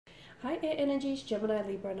Hi Air Energies, Gemini,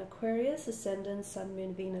 Libra and Aquarius, Ascendant, Sun,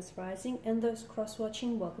 Moon, Venus, Rising, and those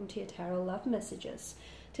cross-watching, welcome to your Tarot Love Messages.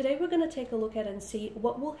 Today we're going to take a look at and see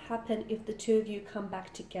what will happen if the two of you come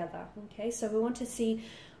back together. Okay, so we want to see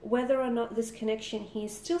whether or not this connection here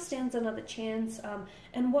still stands another chance,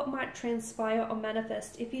 and what might transpire or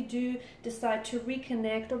manifest if you do decide to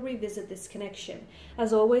reconnect or revisit this connection.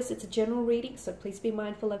 As always, it's a general reading, so please be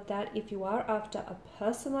mindful of that. If you are after a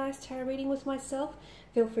personalized tarot reading with myself,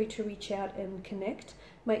 feel free to reach out and connect.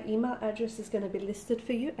 My email address is going to be listed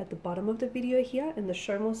for you at the bottom of the video here in the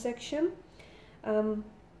show more section. And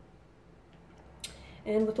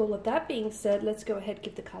with all of that being said, let's go ahead,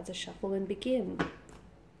 give the cards a shuffle and begin.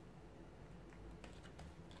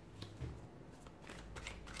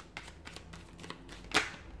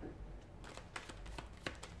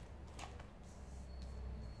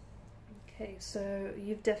 Okay, so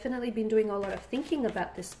you've definitely been doing a lot of thinking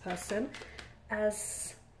about this person,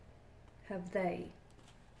 as have they.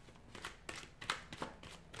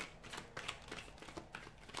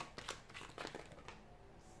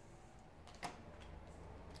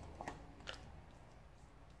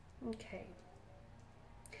 Okay.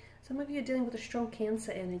 Some of you are dealing with a strong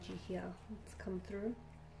Cancer energy here. It's come through.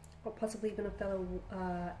 Or possibly even a fellow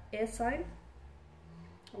air sign.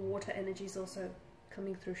 Water energy is also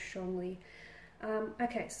coming through strongly.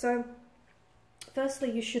 Okay, so firstly,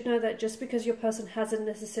 you should know that just because your person hasn't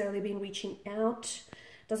necessarily been reaching out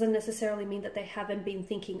doesn't necessarily mean that they haven't been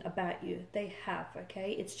thinking about you. They have,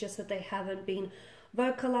 okay? It's just that they haven't been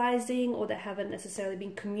vocalizing, or they haven't necessarily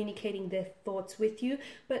been communicating their thoughts with you.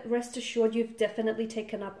 But rest assured, you've definitely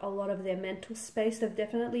taken up a lot of their mental space. They've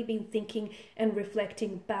definitely been thinking and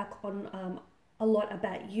reflecting back on a lot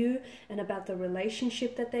about you and about the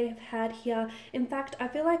relationship that they have had here. In fact, I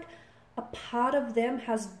feel like a part of them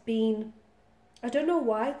has been, I don't know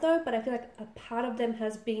why though, but I feel like a part of them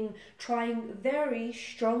has been trying very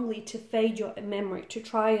strongly to fade your memory, to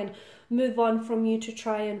try and move on from you, to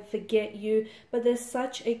try and forget you. But there's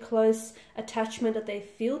such a close attachment that they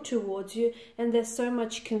feel towards you, and there's so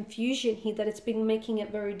much confusion here that it's been making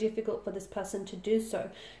it very difficult for this person to do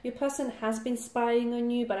so. Your person has been spying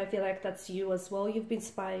on you, but I feel like that's you as well. You've been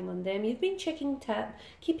spying on them. You've been keeping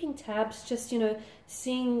tabs, just,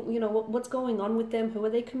 seeing, what's going on with them, who are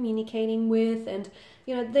they communicating with, and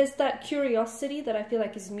there's that curiosity that I feel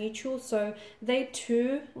like is mutual. So they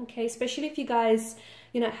too, okay, especially if you guys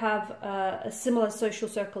have a similar social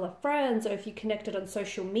circle of friends, or if you connected on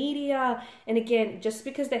social media. And again, just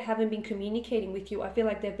because they haven't been communicating with you, I feel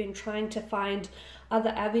like they've been trying to find other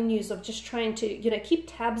avenues of just trying to, keep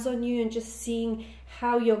tabs on you and just seeing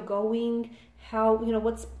how you're going, how,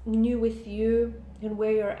 what's new with you and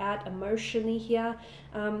where you're at emotionally here.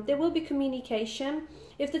 There will be communication.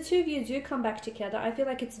 If the two of you do come back together, I feel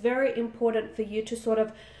like it's very important for you to sort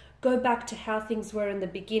of go back to how things were in the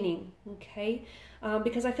beginning, okay?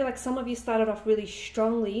 Because I feel like some of you started off really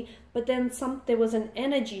strongly, but then there was an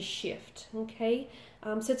energy shift, okay?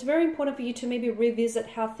 So it's very important for you to maybe revisit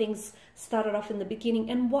how things started off in the beginning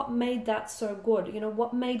and what made that so good.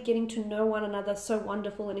 What made getting to know one another so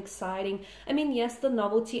wonderful and exciting. I mean, yes, the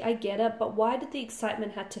novelty, I get it, but why did the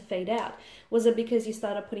excitement have to fade out? Was it because you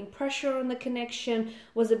started putting pressure on the connection?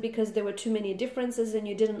 Was it because there were too many differences and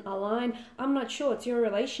you didn't align? I'm not sure. It's your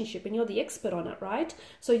relationship and you're the expert on it, right?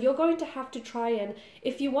 So you're going to have to try, and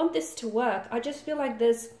if you want this to work, I just feel like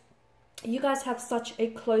you guys have such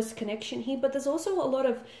a close connection here, but there's also a lot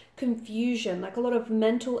of confusion, like a lot of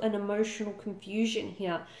mental and emotional confusion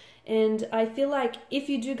here. And I feel like if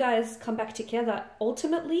you do guys come back together,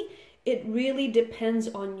 ultimately, it really depends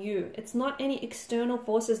on you. It's not any external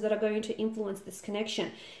forces that are going to influence this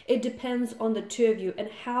connection. It depends on the two of you, and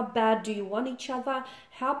how bad do you want each other?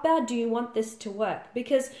 How bad do you want this to work?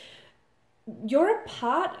 Because you're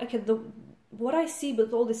apart, okay, what I see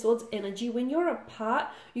with all this Swords energy, when you're apart,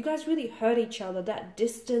 you guys really hurt each other. That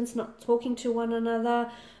distance, not talking to one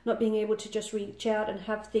another, not being able to just reach out and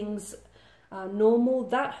have things normal,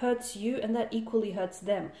 that hurts you and that equally hurts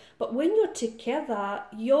them. But when you're together,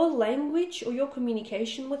 your language or your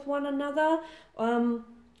communication with one another,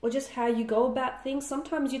 or just how you go about things,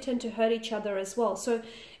 sometimes you tend to hurt each other as well. So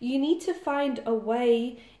you need to find a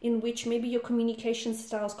way in which maybe your communication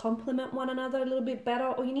styles complement one another a little bit better,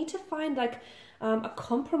 or you need to find like a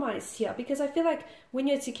compromise here, because I feel like when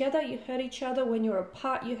you're together, you hurt each other. When you're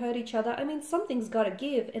apart, you hurt each other. I mean, something's got to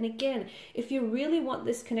give. And again, if you really want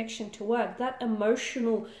this connection to work, that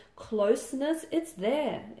emotional closeness, it's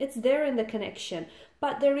there. It's there in the connection.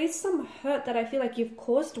 But there is some hurt that I feel like you've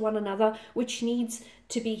caused one another, which needs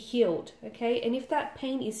to be healed, okay? And if that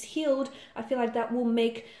pain is healed, I feel like that will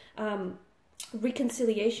make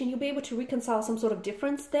reconciliation. You'll be able to reconcile some sort of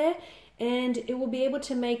difference there, and it will be able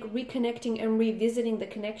to make reconnecting and revisiting the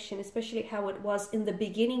connection, especially how it was in the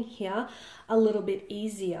beginning here, a little bit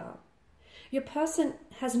easier. Your person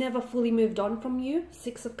has never fully moved on from you.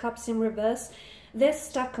 Six of Cups in reverse. They're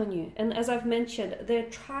stuck on you. And as I've mentioned, they're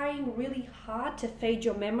trying really hard to fade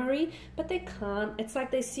your memory, but they can't. It's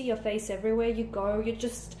like they see your face everywhere you go.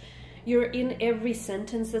 You're in every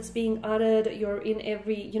sentence that's being uttered. You're in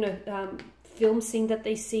every, film scene that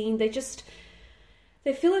they've seen.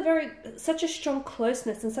 They feel such a strong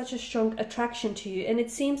closeness and such a strong attraction to you. And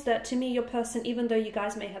it seems that, to me, your person, even though you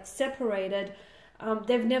guys may have separated,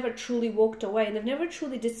 they've never truly walked away, and they've never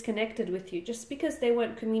truly disconnected with you. Just because they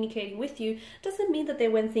weren't communicating with you doesn't mean that they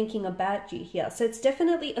weren't thinking about you here. So it's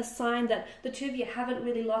definitely a sign that the two of you haven't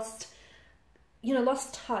really lost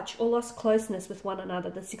touch or lost closeness with one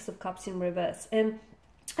another, the Six of Cups in reverse. And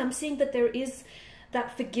I'm seeing that there is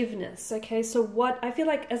that forgiveness, okay? So what I feel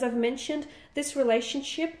like, as I've mentioned, this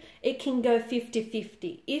relationship, it can go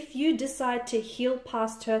 50-50. If you decide to heal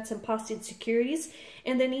past hurts and past insecurities,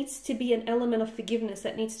 and there needs to be an element of forgiveness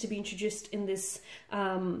that needs to be introduced in this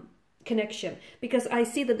connection, because I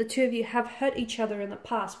see that the two of you have hurt each other in the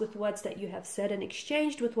past with words that you have said and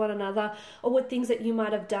exchanged with one another, or with things that you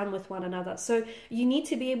might have done with one another. So you need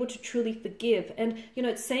to be able to truly forgive. And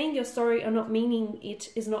saying you're sorry or not meaning it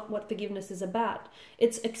is not what forgiveness is about.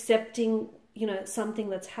 It's accepting something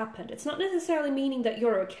that's happened. It's not necessarily meaning that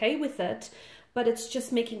you're okay with it, but it's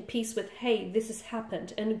just making peace with, hey, this has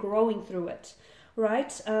happened, and growing through it,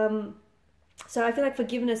 right? So I feel like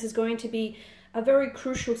forgiveness is going to be a very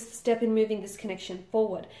crucial step in moving this connection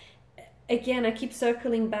forward. Again, I keep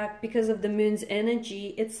circling back because of the moon's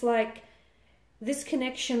energy. It's like this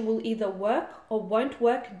connection will either work or won't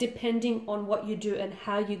work depending on what you do and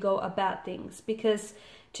how you go about things. Because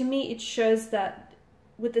to me, it shows that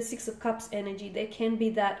with the Six of Cups energy, there can be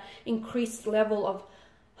that increased level of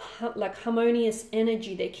harmonious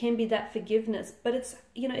energy. There can be that forgiveness, but it's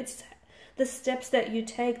the steps that you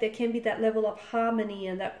take. There can be that level of harmony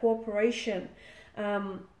and that cooperation.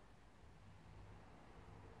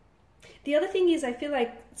 The other thing is, I feel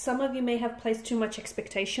like some of you may have placed too much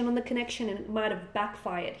expectation on the connection, and it might have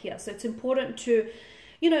backfired here. So it's important to,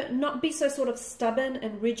 not be so sort of stubborn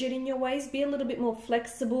and rigid in your ways. Be a little bit more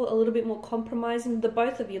flexible, a little bit more compromising, the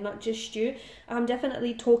both of you, not just you.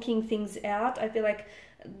 Definitely talking things out. I feel like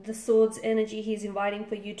the Swords energy, he's inviting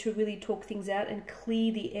for you to really talk things out and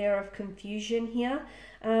clear the air of confusion here.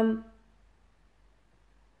 And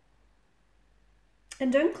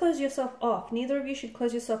don't close yourself off. Neither of you should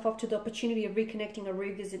close yourself off to the opportunity of reconnecting or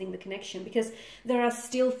revisiting the connection, because there are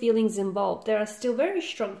still feelings involved. There are still very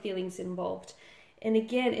strong feelings involved. And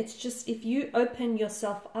again, it's just, if you open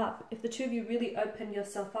yourself up, if the two of you really open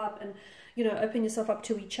yourself up and, open yourself up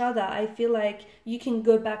to each other, I feel like you can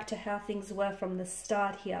go back to how things were from the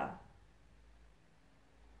start here.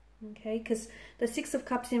 Okay, because the Six of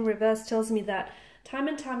Cups in reverse tells me that time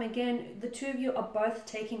and time again, the two of you are both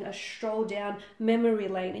taking a stroll down memory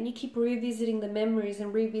lane, and you keep revisiting the memories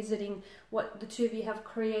and revisiting what the two of you have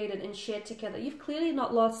created and shared together. You've clearly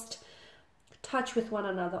not lost touch with one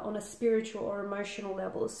another on a spiritual or emotional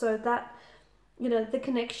level. So that, the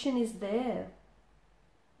connection is there.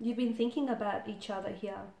 You've been thinking about each other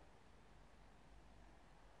here.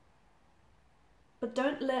 But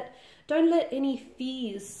don't let any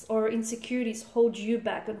fears or insecurities hold you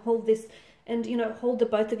back and hold this, and hold the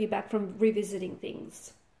both of you back from revisiting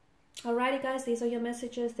things. Alrighty guys, these are your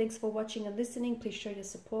messages. Thanks for watching and listening. Please show your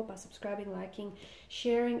support by subscribing, liking,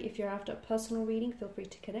 sharing. If you're after a personal reading, feel free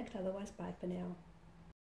to connect. Otherwise, bye for now.